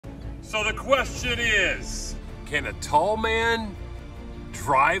So the question is, can a tall man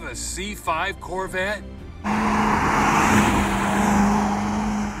drive a C-5 Corvette?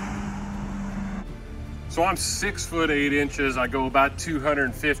 So I'm 6 foot 8 inches. I go about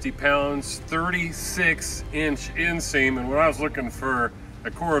 250 pounds, 36-inch inseam. And when I was looking for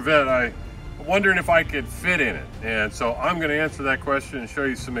a Corvette, I wondering if I could fit in it. And so I'm going to answer that question and show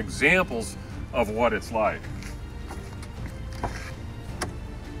you some examples of what it's like.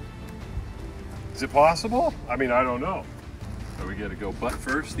 Is it possible? I mean, I don't know. So we got to go butt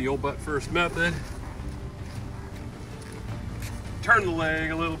first, the old butt first method. Turn the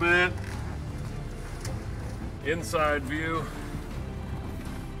leg a little bit. Inside view.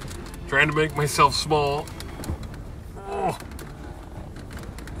 Trying to make myself small. Oh.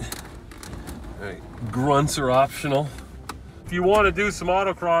 Right. Grunts are optional. If you want to do some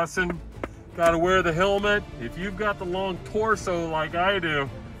autocrossing, got to wear the helmet. If you've got the long torso like I do,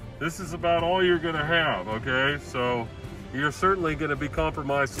 this is about all you're going to have, okay? So you're certainly going to be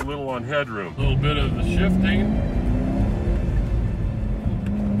compromised a little on headroom. A little bit of the shifting.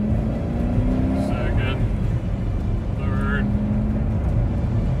 Second, third.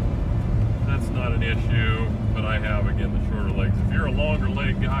 That's not an issue, but I have, again, the shorter legs. If you're a longer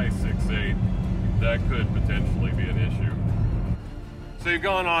leg guy, 6'8", that could potentially be an issue. So you've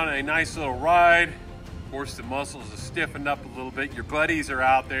gone on a nice little ride. Of course, the muscles are stiffened up a little bit. Your buddies are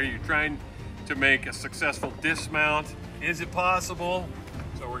out there. You're trying to make a successful dismount. Is it possible?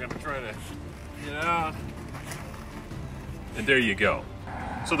 So we're gonna try to get out. And there you go.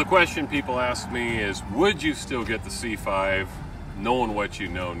 So the question people ask me is, would you still get the C5 knowing what you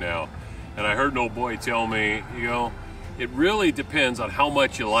know now? And I heard an old boy tell me, you know, it really depends on how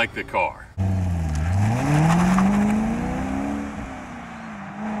much you like the car.